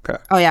that though. Okay.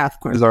 Oh yeah, of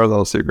course. Is our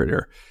little secret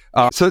here.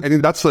 So I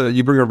think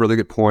you bring a really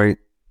good point.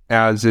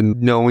 As in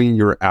knowing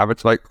your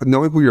avatar, like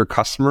knowing who your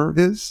customer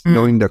is,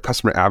 knowing the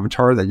customer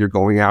avatar that you're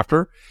going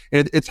after.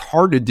 And it's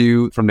hard to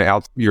do from the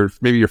out.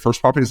 Maybe your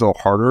first property is a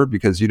little harder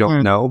because you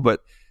don't know,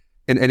 but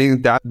I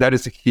think that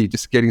is the key.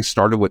 Just getting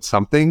started with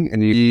something,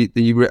 and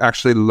you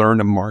actually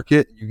learn a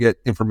market. You get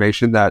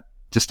information that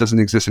just doesn't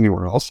exist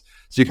anywhere else.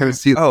 So you kind of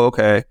see, oh,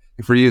 okay,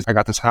 for you, I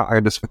got this house, I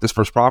got this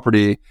first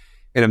property,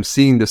 and I'm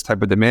seeing this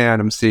type of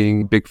demand. I'm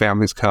seeing big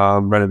families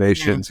come,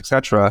 renovations,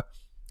 etc.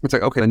 It's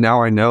like, okay,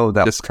 now I know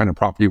that this kind of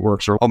property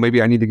works. Or, oh,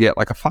 maybe I need to get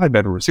like a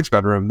 5-bedroom or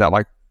 6-bedroom that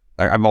like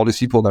I have all these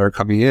people that are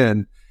coming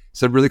in.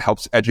 So it really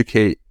helps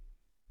educate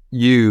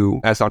you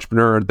as an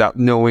entrepreneur, that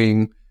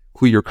knowing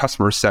who your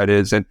customer set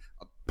is. And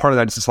part of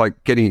that is just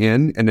like getting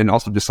in, and then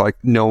also just like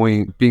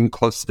knowing, being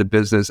close to the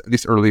business, at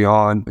least early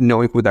on,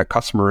 knowing who that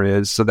customer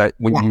is, so that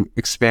when you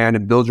expand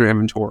and build your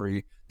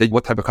inventory, that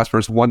what type of customer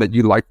is one that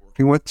you like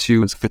working with,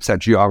 two fits that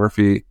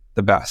geography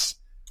the best.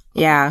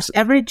 Yeah,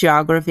 every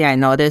geography I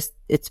noticed,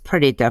 it's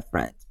pretty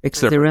different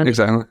because it really,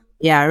 exactly.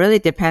 Yeah, it really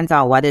depends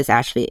on what is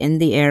actually in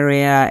the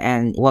area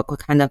and what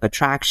kind of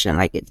attraction,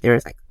 like if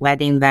there's like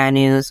wedding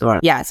venues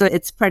or, so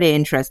it's pretty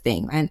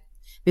interesting. And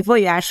before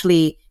you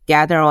actually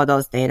gather all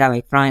those data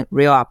like from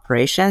real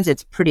operations,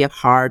 it's pretty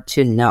hard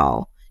to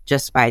know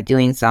just by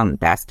doing some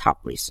desktop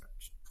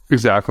research.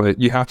 Exactly.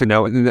 You have to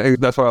know. And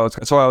that's why I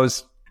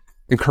always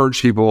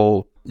encourage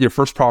people, your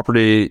first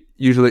property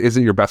usually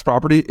isn't your best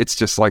property. It's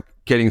just like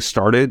getting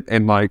started.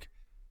 And like,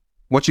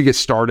 once you get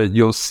started,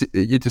 you'll see,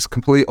 it just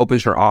completely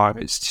opens your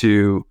eyes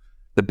to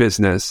the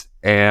business,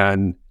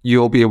 and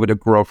you'll be able to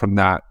grow from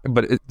that.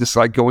 But it's just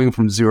like going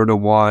from 0 to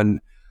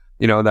 1,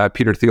 that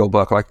Peter Thiel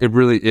book, like it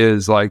really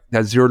is like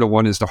that 0 to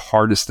 1 is the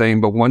hardest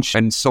thing. But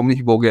and so many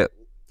people get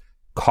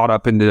caught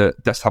up into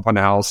desktop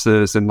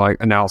analysis and like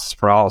analysis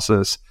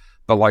paralysis.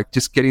 But like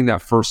just getting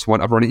that first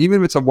one up running,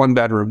 even if it's a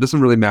 1-bedroom, doesn't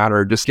really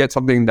matter. Just get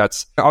something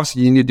that's,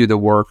 obviously you need to do the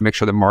work, make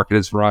sure the market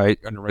is right,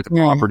 underwrite the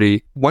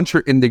property. Once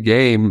you're in the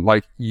game,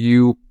 like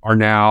you are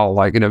now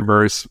like in a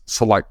very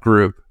select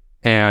group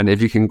And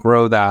if you can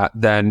grow that,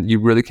 then you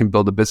really can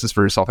build a business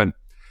for yourself. And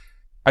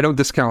I don't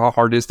discount how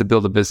hard it is to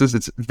build a business.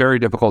 It's very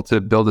difficult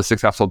to build a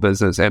successful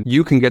business, and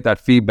you can get that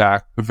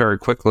feedback very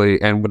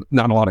quickly and with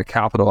not a lot of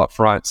capital up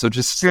front. So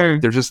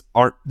there just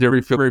aren't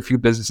very few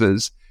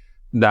businesses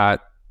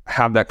that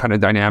have that kind of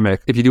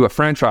dynamic. If you do a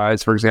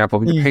franchise, for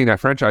example, if you're paying that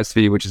franchise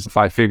fee, which is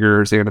 5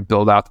 figures, they're going to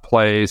build out the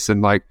place,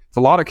 and like it's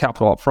a lot of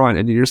capital up front,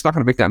 and you're just not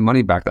going to make that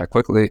money back that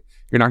quickly.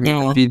 You're not going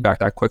to get feedback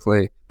that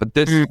quickly. But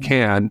this you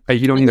can.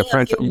 You don't need a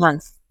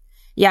franchise.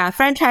 Yeah,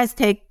 franchise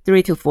take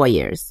 3 to 4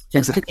 years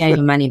just to get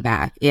your money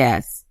back.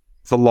 Yes.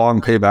 It's a long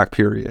payback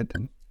period.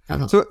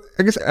 So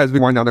I guess as we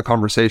wind down the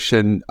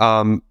conversation,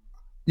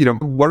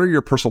 what are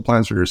your personal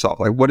plans for yourself?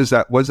 Like what is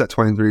that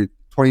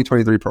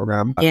 2023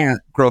 program?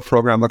 Growth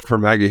program look for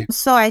Maggie?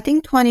 So I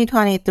think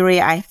 2023,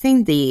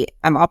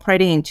 I'm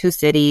operating in 2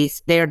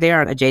 cities. They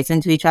are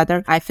adjacent to each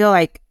other. I feel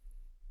like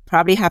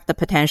probably have the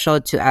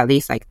potential to at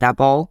least like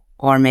double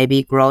or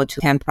maybe grow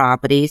to 10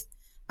 properties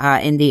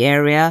in the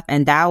area.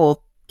 And that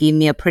will give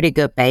me a pretty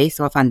good base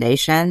or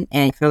foundation.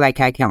 And I feel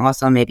like I can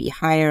also maybe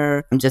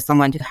hire just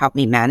someone to help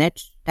me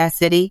manage that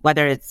city,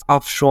 whether it's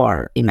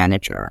offshore a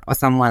manager or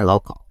someone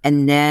local.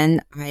 And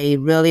then I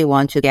really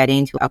want to get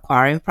into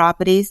acquiring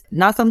properties,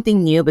 not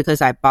something new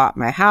because I bought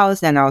my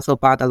house and I also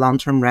bought a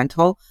long-term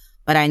rental,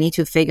 but I need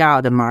to figure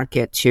out the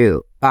market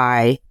to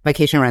buy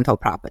vacation rental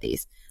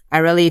properties. I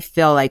really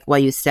feel like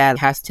what you said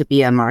has to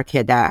be a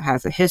market that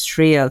has a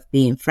history of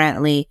being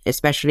friendly,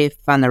 especially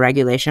from the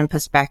regulation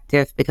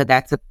perspective, because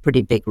that's a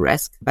pretty big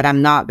risk. But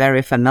I'm not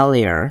very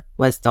familiar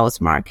with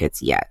those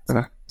markets yet.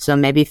 So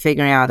maybe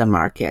figuring out a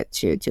market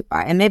to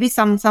buy. And maybe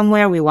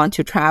somewhere we want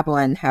to travel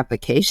and have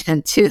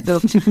vacation too.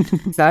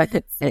 So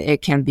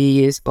it can be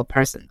useful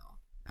personal.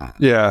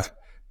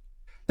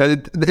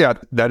 That's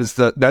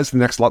the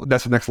next level.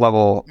 That's the next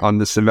level on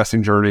this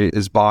investing journey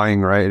is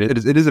buying, right?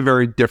 It is a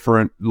very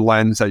different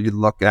lens that you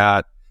look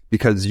at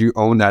because you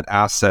own that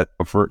asset.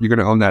 You're going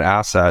to own that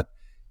asset,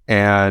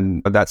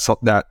 and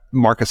that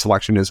market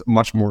selection is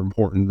much more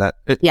important.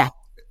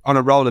 On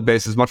a relative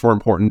basis, much more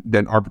important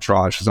than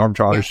arbitrage. Because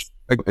arbitrage,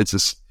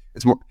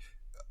 it's more.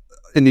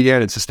 In the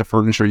end, it's just a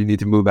furniture. You need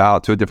to move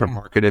out to a different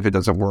market if it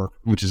doesn't work,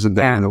 which isn't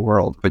the end of the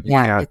world. But you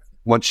can't.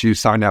 Once you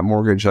sign that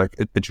mortgage, like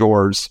it's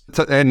yours.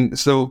 And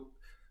so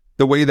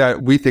the way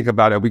that we think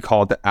about it, we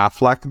call it the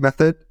AFLAC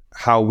method,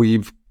 how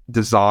we've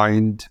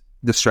designed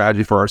the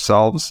strategy for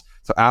ourselves.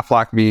 So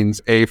AFLAC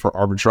means A for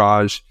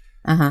arbitrage,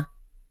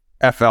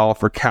 FL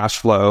for cash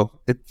flow.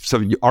 So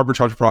you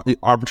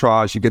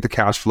arbitrage, you get the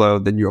cash flow,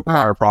 then you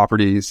acquire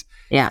properties.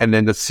 And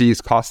then the C is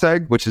cost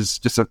egg, which is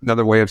just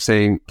another way of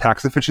saying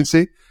tax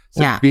efficiency. So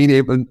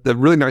the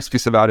really nice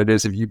piece about it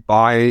is if you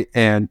buy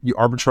and you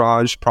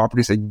arbitrage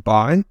properties that you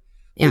buy,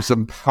 there's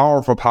some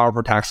powerful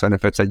tax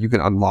benefits that you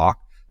can unlock,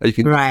 that you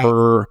can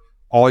defer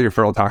all your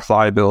federal tax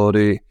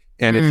liability.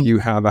 And if you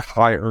have a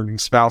high earning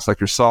spouse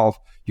like yourself,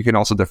 you can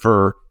also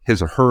defer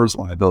his or hers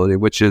liability,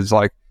 which is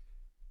like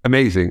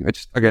amazing.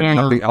 It's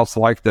nothing else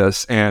like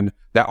this. And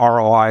that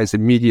ROI is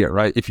immediate,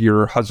 right? If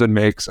your husband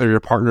makes or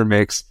your partner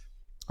makes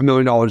 $1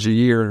 million a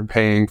year and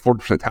paying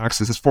 40%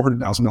 taxes, it's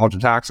 $400,000 in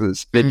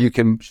taxes. Then you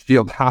can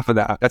shield half of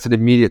that. That's an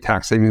immediate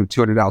tax saving of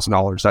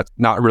 $200,000. That's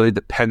not really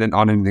dependent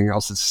on anything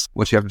else. It's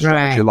once you have a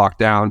strategy locked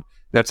down,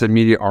 that's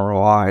immediate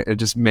ROI. It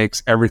just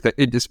makes everything.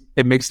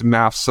 It makes the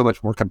math so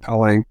much more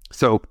compelling.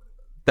 So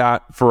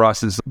that for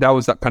us that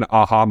was that kind of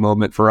aha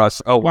moment for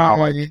us. Oh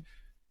wow,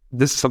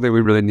 this is something we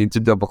really need to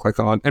double click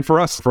on. And for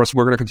us,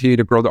 we're going to continue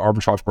to grow the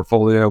arbitrage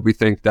portfolio. We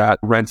think that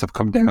rents have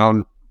come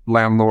down.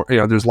 Landlord,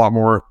 there's a lot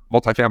more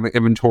multifamily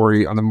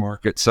inventory on the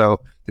market. So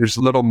there's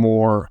a little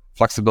more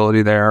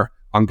flexibility there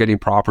on getting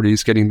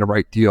properties, getting the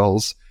right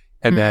deals,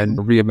 and then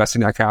reinvesting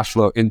that cash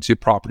flow into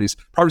properties.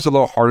 Properties are a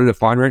little harder to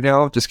find right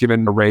now, just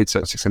given the rates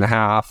at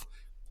 6.5.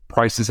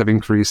 Prices have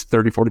increased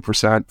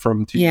 30-40%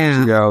 from 2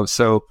 years ago.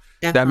 So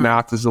that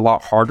math is a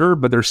lot harder,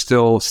 but there's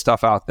still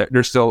stuff out there.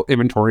 There's still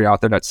inventory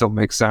out there that still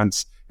makes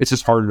sense. It's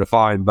just harder to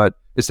find, but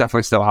it's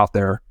definitely still out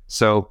there.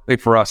 So I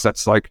think for us,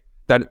 that's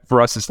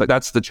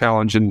the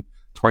challenge in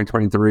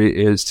 2023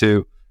 is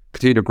to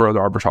continue to grow the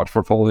arbitrage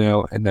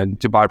portfolio and then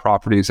to buy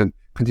properties and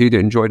continue to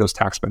enjoy those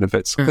tax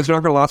benefits because they're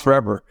not going to last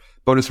forever.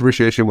 Bonus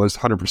depreciation was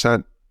 100%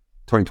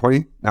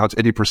 2020. Now it's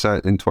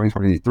 80% in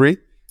 2023.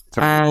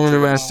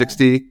 It's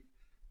 60,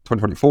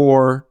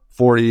 2024,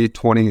 40,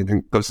 20, and then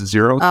it goes to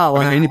zero. Oh,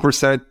 wow.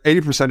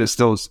 80% is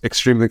still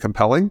extremely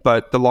compelling,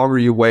 but the longer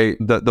you wait,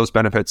 those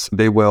benefits,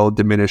 they will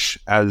diminish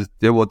as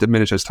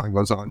time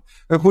goes on.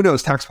 And who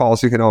knows, tax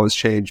policy can always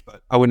change,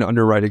 but I wouldn't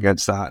underwrite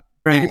against that.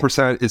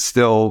 80% is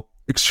still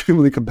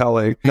extremely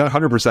compelling. Not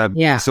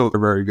 100%, still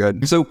very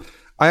good. So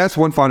I asked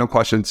one final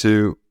question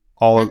to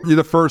all of you're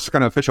the first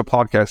kind of official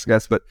podcast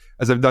guest, but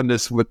as I've done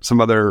this with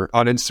some other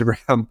on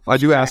Instagram, I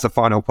do ask the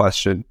final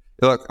question.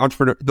 Look,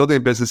 building a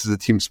business is a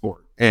team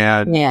sport,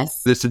 and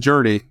it's a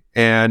journey.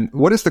 And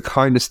what is the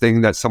kindest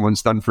thing that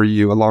someone's done for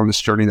you along this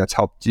journey that's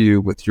helped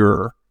you with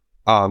your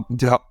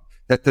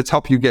that's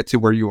helped you get to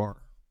where you are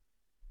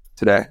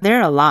today? There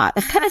are a lot.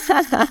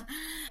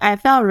 I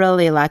felt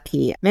really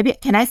lucky. Maybe,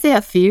 can I say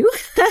a few?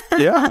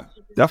 Yeah,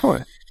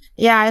 definitely.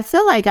 Yeah, I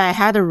feel like I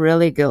had a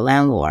really good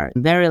landlord.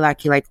 Very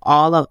lucky, like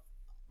all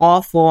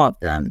four of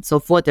them. So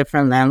 4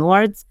 different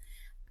landlords.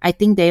 I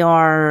think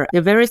they're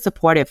very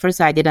supportive. First,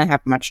 I didn't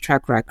have much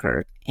track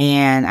record,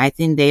 and I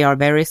think they are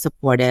very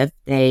supportive.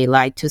 They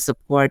like to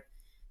support,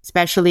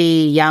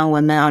 especially young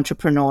women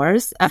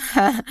entrepreneurs.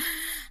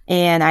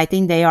 And I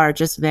think they are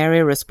just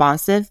very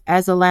responsive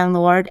as a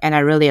landlord. And I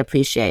really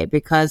appreciate it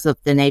because of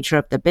the nature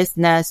of the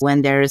business.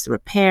 When there's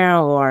repair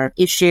or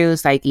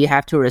issues, like you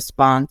have to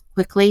respond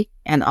quickly.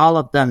 And all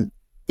of them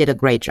did a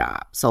great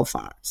job so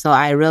far. So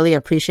I really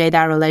appreciate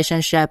that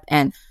relationship.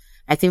 And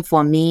I think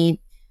for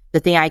me, the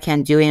thing I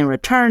can do in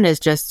return is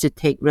just to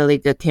take really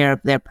good care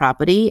of their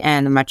property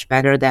and much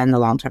better than the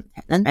long-term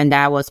tenant. And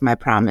that was my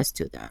promise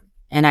to them.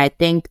 And I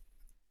think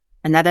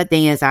another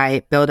thing is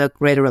I built a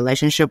great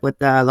relationship with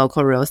the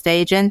local real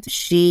estate agent.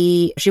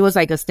 She was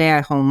like a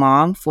stay-at-home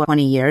mom for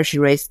 20 years. She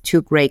raised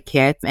 2 great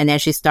kids, and then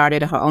she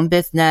started her own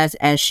business,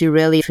 and she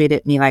really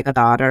treated me like a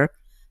daughter.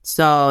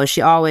 So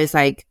she always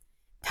like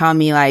tell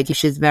me like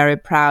she's very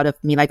proud of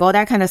me, like all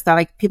that kind of stuff.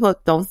 Like people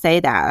don't say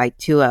that like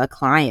to a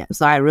client.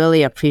 So I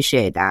really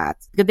appreciate that.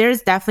 Because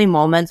there's definitely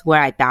moments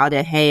where I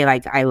doubted, hey,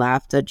 like I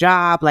left a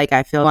job, like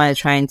I feel like I'm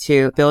trying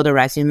to build a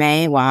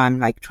resume while I'm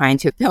like trying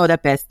to build a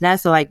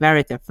business. So like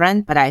very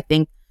different. But I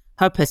think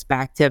her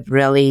perspective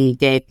really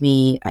gave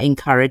me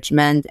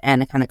encouragement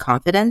and kind of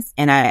confidence.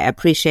 And I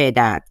appreciate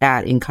that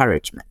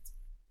encouragement.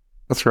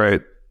 That's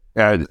right.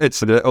 Yeah,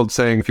 it's the old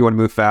saying, if you want to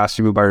move fast,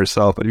 you move by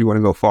yourself. But if you want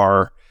to go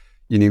far,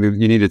 you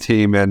need a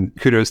team. And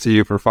kudos to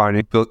you for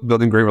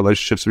building great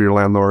relationships with your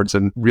landlords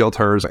and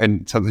realtors,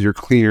 and something you're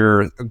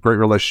cleaner, a great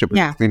relationship with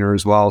the cleaner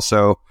as well.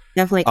 So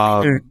definitely.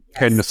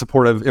 And a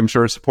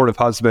supportive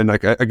husband,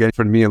 like again,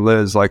 for me and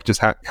Liz, like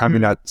just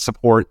having that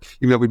support,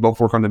 even though we both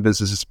work on the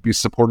business, just be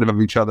supportive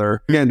of each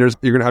other. Again, you're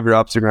going to have your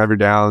ups, you're going to have your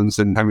downs,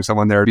 and having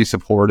someone there be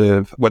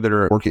supportive, whether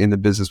they're working in the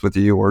business with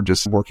you or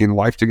just working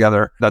life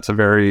together, it's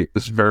very,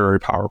 very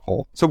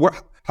powerful. So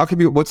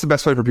what's the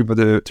best way for people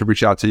to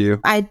reach out to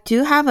you? I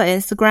do have an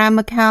Instagram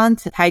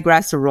account,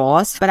 Tigress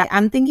Ross, but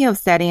I'm thinking of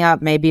setting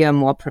up maybe a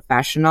more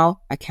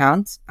professional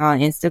account on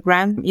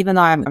Instagram, even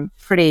though I'm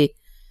pretty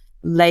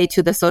late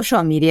to the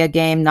social media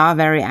game, not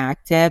very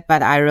active,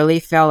 but I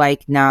really feel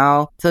like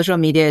now social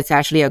media is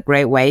actually a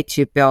great way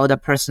to build a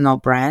personal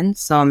brand.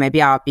 So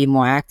maybe I'll be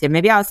more active.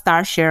 Maybe I'll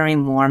start sharing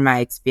more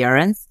my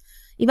experience,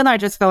 even though I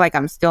just feel like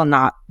I'm still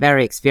not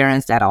very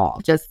experienced at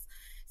all. Just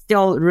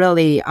still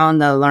really on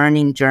the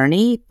learning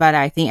journey, but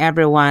I think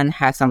everyone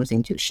has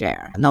something to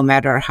share, no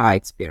matter how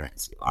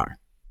experienced you are.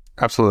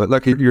 Absolutely.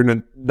 Like you're in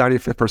the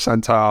 95th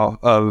percentile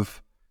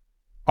of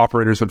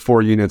operators with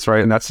 4 units,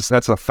 right? And that's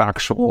a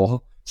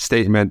factual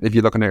statement. If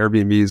you look into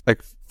Airbnbs,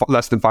 like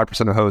less than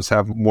 5% of hosts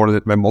have more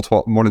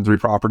than 3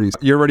 properties.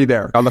 You're already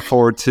there. I look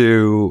forward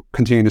to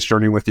continuing this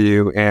journey with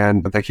you,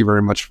 and thank you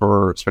very much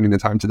for spending the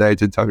time today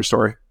to tell your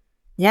story.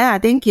 Yeah,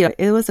 thank you.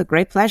 It was a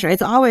great pleasure.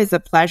 It's always a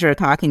pleasure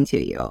talking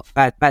to you,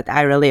 but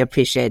I really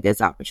appreciate this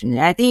opportunity.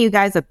 I think you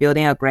guys are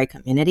building a great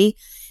community,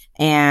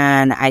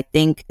 and I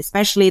think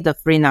especially the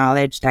free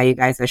knowledge that you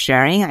guys are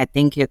sharing, I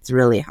think it's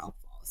really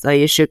helpful. So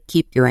you should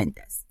keep doing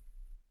this.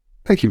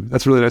 Thank you.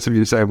 That's really nice of you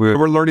to say.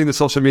 We're learning the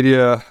social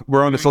media.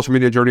 We're on the social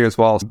media journey as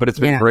well. But it's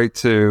been great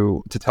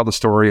to tell the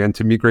story and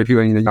to meet great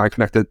people. And I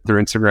connected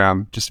through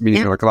Instagram, just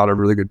meeting like a lot of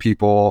really good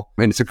people.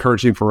 And it's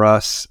encouraging for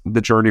us,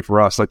 the journey for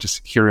us, like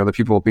just hearing other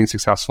people being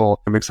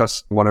successful. It makes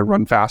us want to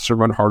run faster,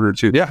 run harder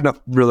too. Yeah, no,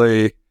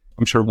 really,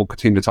 I'm sure we'll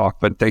continue to talk.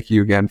 But thank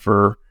you again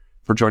for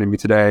joining me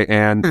today.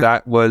 And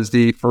that was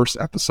the first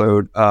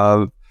episode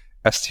of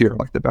S Tier,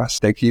 like the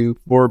best. Thank you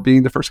for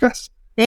being the first guest.